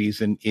of the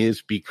reason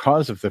is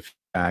because of the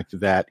fact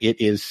that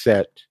it is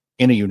set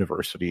in a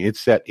university. It's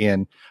set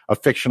in a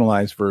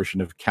fictionalized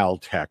version of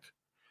Caltech.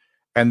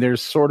 And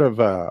there's sort of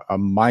a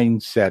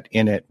mindset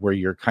in it where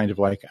you're kind of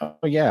like, oh,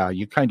 yeah,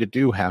 you kind of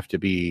do have to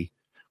be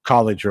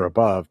college or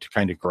above to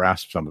kind of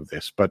grasp some of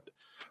this. But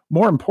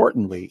more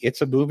importantly,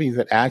 it's a movie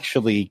that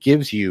actually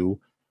gives you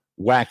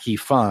wacky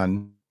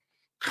fun,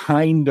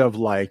 kind of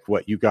like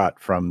what you got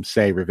from,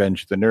 say,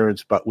 Revenge of the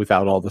Nerds, but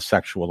without all the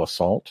sexual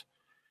assault.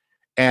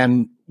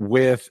 and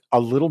with a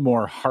little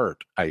more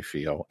heart, I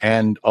feel,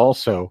 and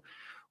also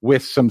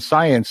with some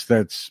science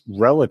that's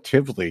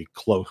relatively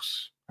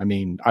close. I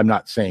mean, I'm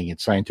not saying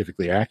it's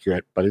scientifically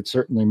accurate, but it's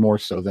certainly more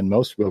so than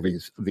most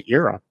movies of the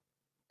era,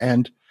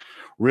 and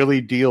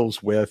really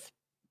deals with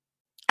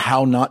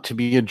how not to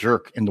be a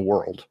jerk in the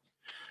world.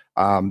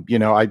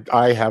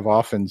 I have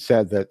often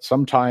said that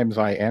sometimes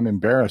I am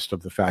embarrassed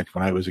of the fact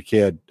when I was a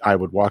kid, I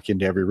would walk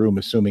into every room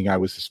assuming I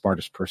was the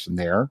smartest person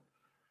there.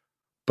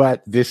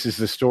 But this is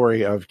the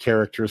story of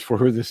characters for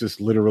who this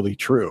is literally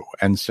true.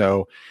 And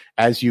so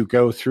as you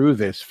go through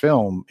this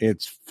film,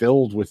 it's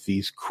filled with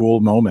these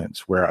cool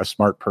moments where a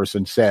smart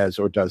person says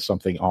or does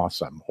something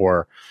awesome.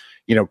 Or,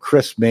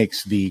 Chris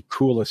makes the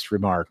coolest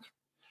remark.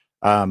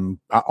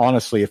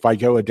 Honestly, if I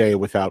go a day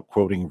without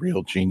quoting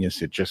Real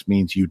Genius, it just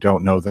means you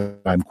don't know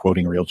that I'm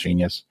quoting Real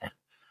Genius.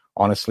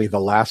 Honestly,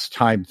 the last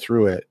time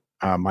through it,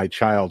 my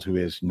child, who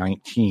is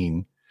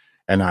 19,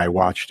 and I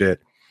watched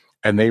it,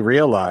 and they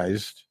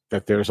realized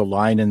that there's a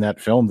line in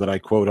that film that I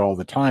quote all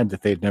the time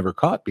that they'd never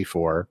caught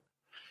before.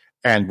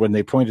 And when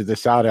they pointed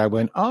this out, I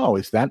went, "Oh,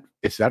 is that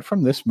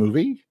from this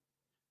movie?"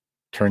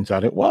 Turns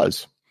out it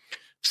was.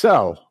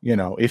 So,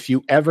 if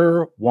you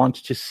ever want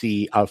to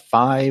see a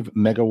 5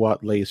 megawatt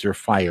laser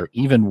fire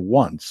even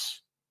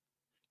once,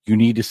 you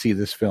need to see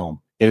this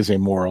film. It is a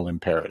moral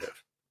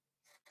imperative.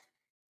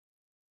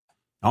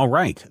 All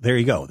right. There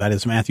you go. That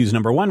is Matthew's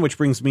number one, which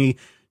brings me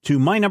to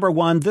my number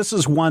one. This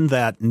is one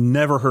that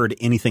never heard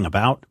anything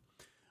about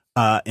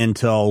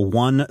until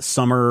one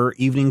summer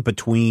evening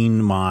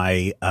between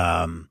my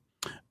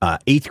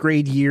 8th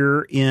grade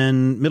year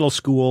in middle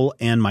school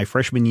and my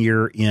freshman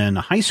year in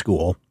high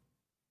school.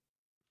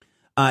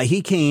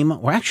 He came,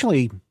 must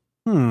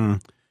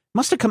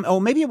have come. Oh,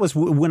 maybe it was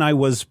when I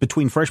was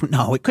between freshmen.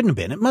 No, it couldn't have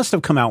been. It must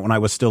have come out when I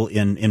was still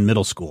in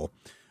middle school.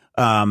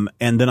 And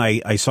then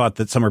I saw it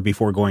that summer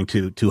before going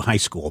to high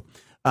school.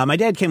 My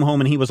dad came home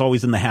and he was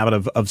always in the habit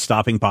of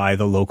stopping by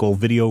the local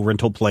video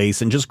rental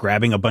place and just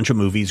grabbing a bunch of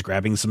movies,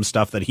 grabbing some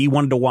stuff that he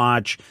wanted to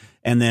watch,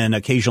 and then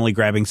occasionally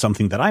grabbing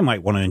something that I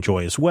might want to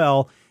enjoy as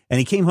well. And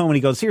he came home and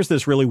he goes, "Here's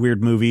this really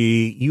weird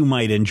movie. You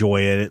might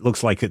enjoy it. It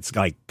looks like it's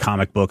like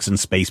comic books and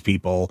space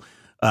people.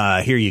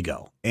 Here you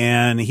go."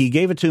 And he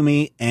gave it to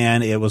me,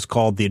 and it was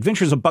called The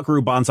Adventures of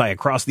Buckaroo Banzai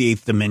Across the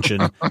Eighth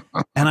Dimension.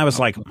 And I was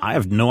like, I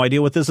have no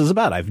idea what this is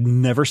about. I've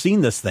never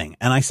seen this thing.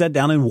 And I sat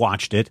down and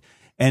watched it,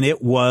 and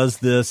it was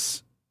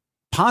this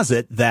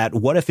posit that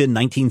what if in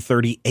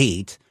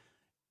 1938,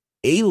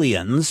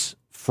 aliens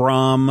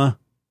from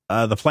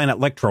the planet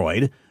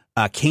Lectroid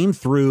came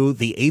through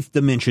the eighth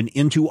dimension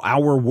into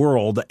our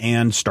world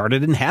and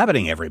started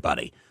inhabiting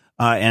everybody.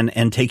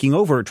 And taking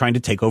over, trying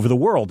to take over the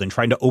world and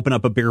trying to open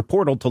up a bigger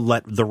portal to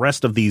let the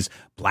rest of these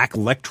black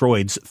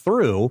Lectroids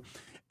through.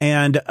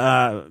 And,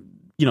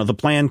 the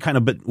plan kind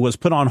of was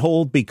put on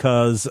hold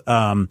because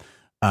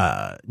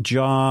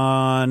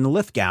John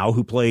Lithgow,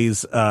 who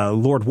plays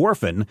Lord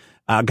Worfen,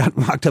 got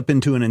locked up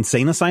into an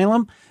insane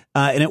asylum.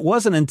 And it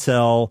wasn't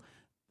until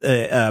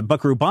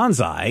Buckaroo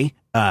Banzai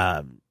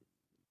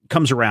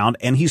comes around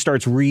and he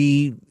starts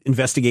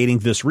investigating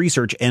this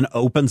research and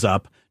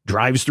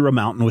drives through a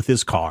mountain with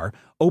his car,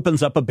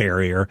 opens up a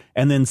barrier,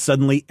 and then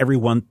suddenly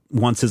everyone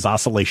wants his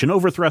oscillation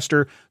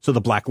overthruster so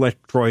the black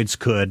Lectroids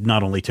could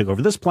not only take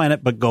over this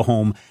planet, but go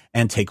home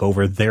and take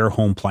over their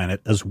home planet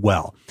as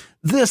well.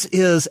 This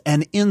is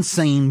an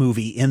insane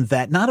movie in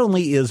that not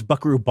only is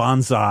Buckaroo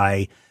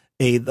Banzai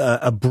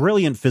a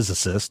brilliant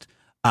physicist,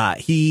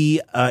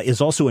 he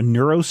is also a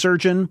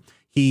neurosurgeon.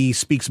 He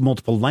speaks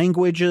multiple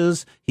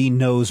languages. He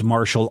knows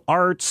martial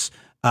arts.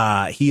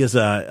 He is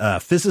a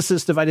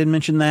physicist, if I didn't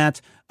mention that.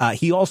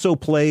 He also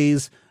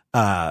plays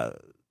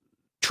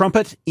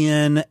trumpet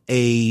in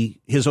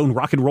his own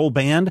rock and roll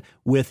band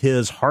with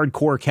his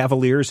hardcore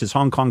Cavaliers, his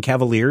Hong Kong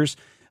Cavaliers.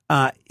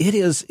 It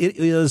is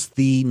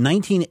the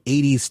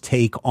 1980s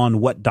take on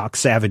what Doc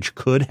Savage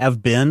could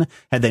have been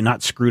had they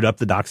not screwed up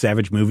the Doc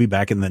Savage movie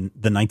back in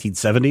the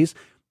 1970s.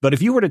 But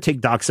if you were to take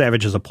Doc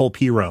Savage as a pulp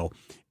hero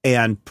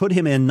and put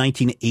him in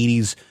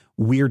 1980s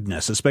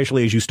weirdness,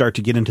 especially as you start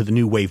to get into the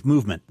new wave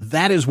movement,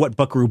 that is what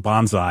Buckaroo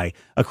Banzai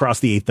Across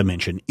the Eighth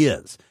Dimension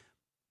is.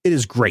 It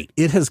is great.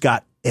 It has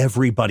got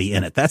everybody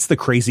in it. That's the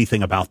crazy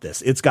thing about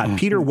this. It's got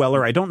Peter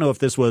Weller. I don't know if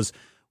this was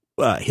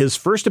his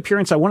first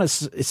appearance. I want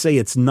to say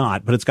it's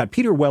not, but it's got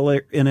Peter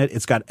Weller in it.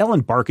 It's got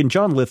Ellen Barkin,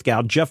 John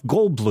Lithgow, Jeff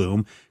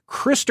Goldblum,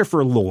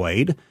 Christopher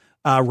Lloyd,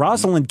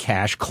 Rosalind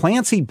Cash,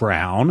 Clancy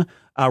Brown,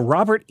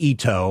 Robert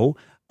Ito.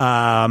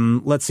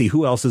 Let's see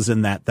who else is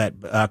in that.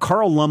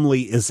 Carl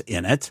Lumley is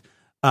in it.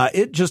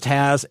 It just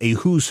has a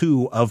who's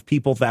who of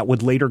people that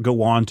would later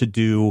go on to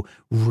do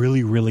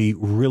really, really,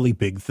 really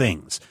big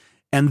things.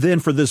 And then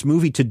for this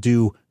movie to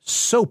do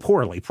so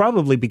poorly,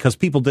 probably because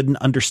people didn't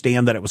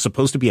understand that it was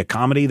supposed to be a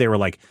comedy. They were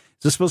like,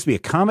 is this supposed to be a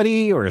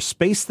comedy or a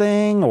space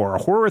thing or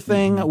a horror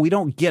thing? Mm-hmm. We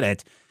don't get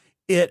it.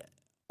 It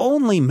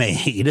only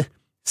made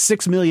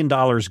 $6 million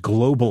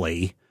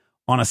globally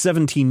on a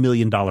 $17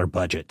 million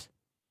budget.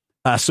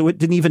 So it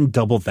didn't even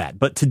double that.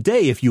 But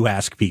today, if you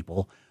ask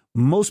people,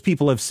 Most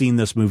people have seen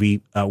this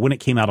movie when it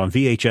came out on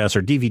VHS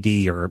or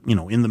DVD or,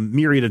 in the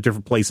myriad of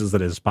different places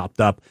that it has popped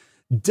up.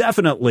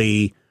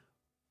 Definitely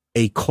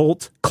a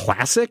cult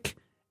classic,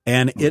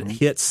 and it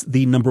hits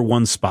the number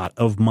one spot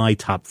of my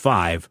top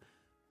 5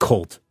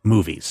 cult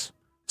movies.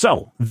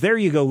 So there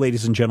you go,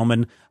 ladies and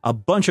gentlemen, a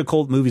bunch of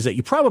cult movies that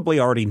you probably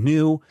already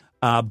knew,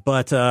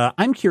 but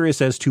I'm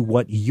curious as to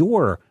what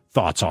your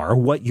thoughts are,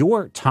 what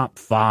your top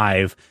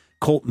 5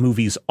 cult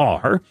movies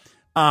are.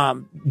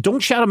 Don't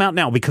shout them out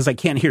now because I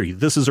can't hear you.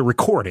 This is a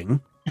recording.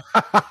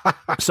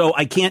 So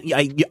I can't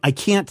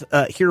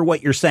hear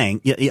what you're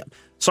saying. Yeah.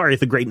 Sorry,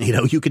 the great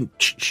NATO. You can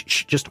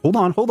just hold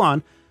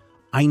on.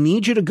 I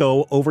need you to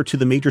go over to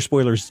the Major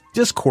Spoilers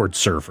Discord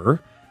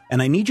server,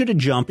 and I need you to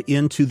jump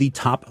into the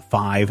top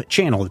 5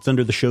 channel. It's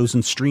under the shows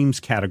and streams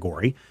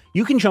category.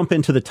 You can jump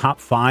into the top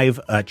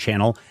 5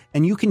 channel,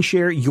 and you can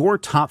share your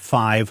top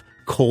 5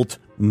 cult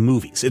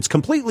movies. It's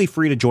completely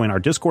free to join our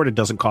Discord. It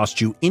doesn't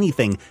cost you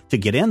anything to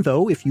get in,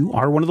 though. If you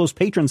are one of those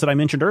patrons that I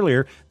mentioned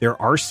earlier, there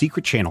are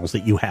secret channels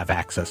that you have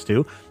access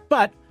to.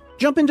 But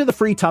jump into the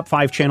free top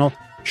 5 channel,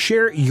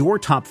 share your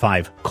top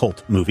 5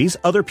 cult movies.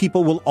 Other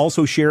people will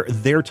also share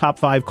their top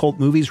 5 cult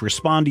movies.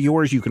 Respond to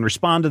yours. You can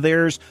respond to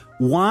theirs.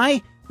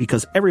 Why?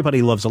 Because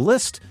everybody loves a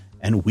list,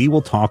 and we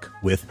will talk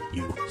with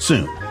you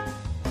soon.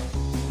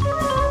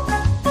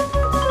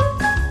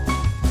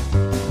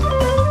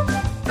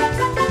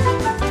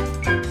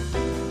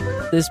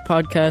 This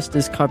podcast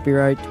is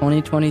copyright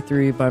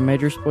 2023 by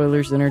Major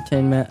Spoilers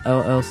Entertainment,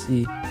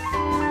 LLC.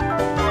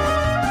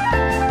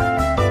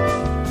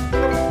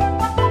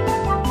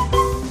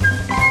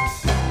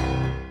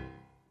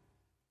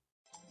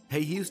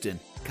 Hey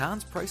Houston,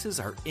 Conn's prices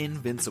are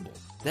invincible.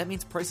 That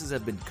means prices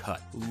have been cut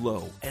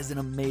low, as in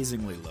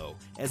amazingly low,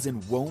 as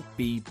in won't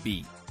be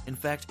beat. In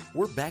fact,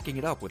 we're backing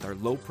it up with our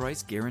low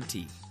price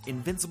guarantee.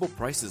 Invincible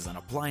prices on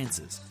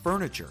appliances,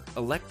 furniture,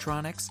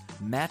 electronics,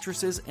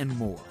 mattresses, and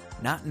more.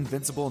 Not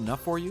invincible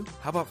enough for you?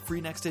 How about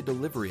free next day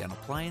delivery on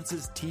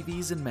appliances,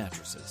 TVs, and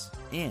mattresses?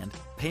 And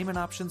payment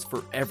options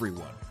for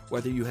everyone,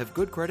 whether you have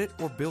good credit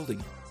or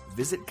building it.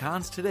 Visit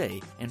Cons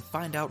today and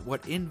find out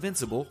what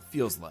invincible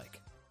feels like.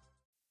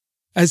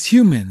 As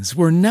humans,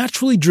 we're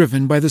naturally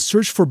driven by the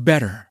search for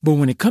better. But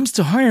when it comes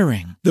to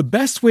hiring, the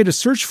best way to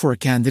search for a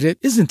candidate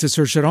isn't to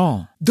search at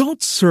all.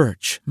 Don't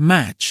search,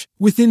 match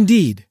with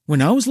Indeed.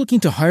 When I was looking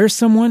to hire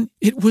someone,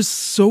 it was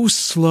so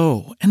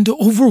slow and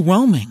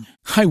overwhelming.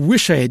 I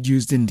wish I had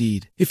used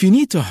Indeed. If you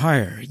need to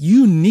hire,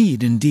 you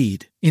need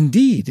Indeed.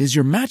 Indeed is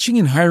your matching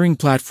and hiring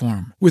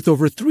platform with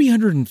over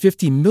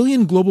 350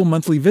 million global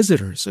monthly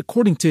visitors,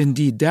 according to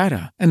Indeed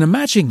data, and a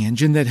matching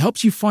engine that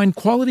helps you find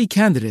quality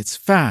candidates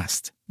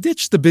fast.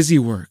 Ditch the busy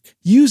work.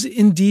 Use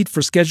Indeed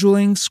for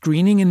scheduling,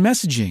 screening, and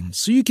messaging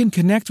so you can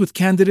connect with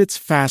candidates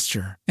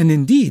faster. And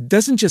Indeed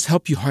doesn't just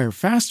help you hire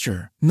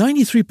faster.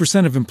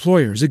 93% of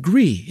employers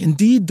agree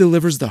Indeed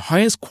delivers the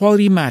highest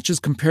quality matches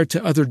compared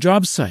to other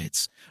job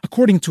sites,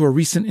 according to a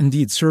recent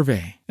Indeed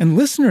survey. And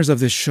listeners of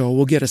this show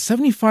will get a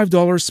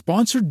 $75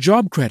 sponsored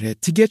job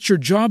credit to get your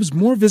jobs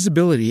more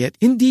visibility at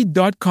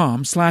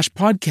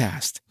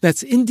Indeed.com/podcast.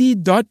 That's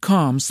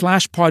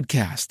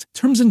Indeed.com/podcast.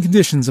 Terms and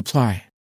conditions apply.